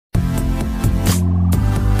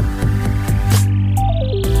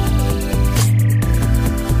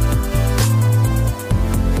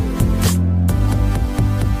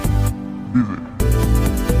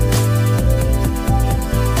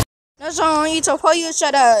xong y cho phơi you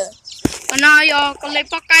sẽ đờ Now yo có lấy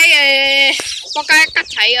bóc cái cắt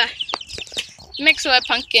thấy à mix with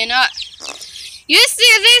pumpkin you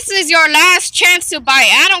see this is your last chance to buy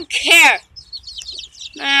it. I don't care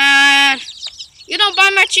you don't buy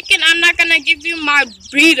my chicken I'm not gonna give you my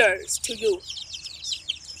breeders to you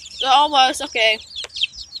so was okay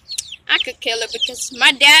I could kill it because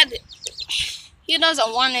my dad he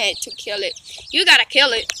doesn't want it to kill it you gotta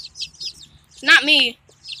kill it it's not me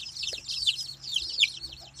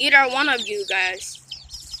either one of you guys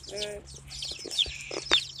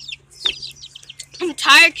I'm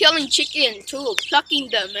tired killing chicken too,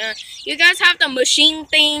 plucking them, man. You guys have the machine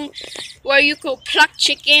thing where you could pluck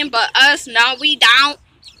chicken, but us now we don't.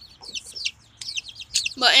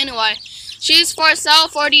 But anyway, she's for sale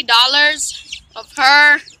 $40 of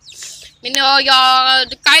her. You know y'all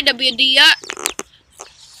the kind of idea.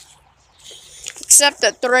 Except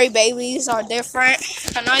the 3 babies are different.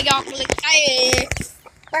 I know y'all click cái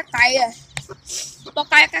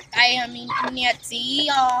I mean nhiệt gì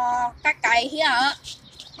cái here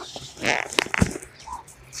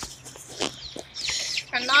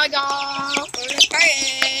cái nói cho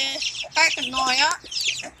cái nồi á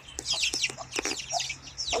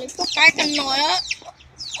cái nồi á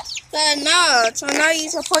tên nó cho nó đi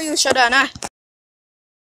cho phơi you should nè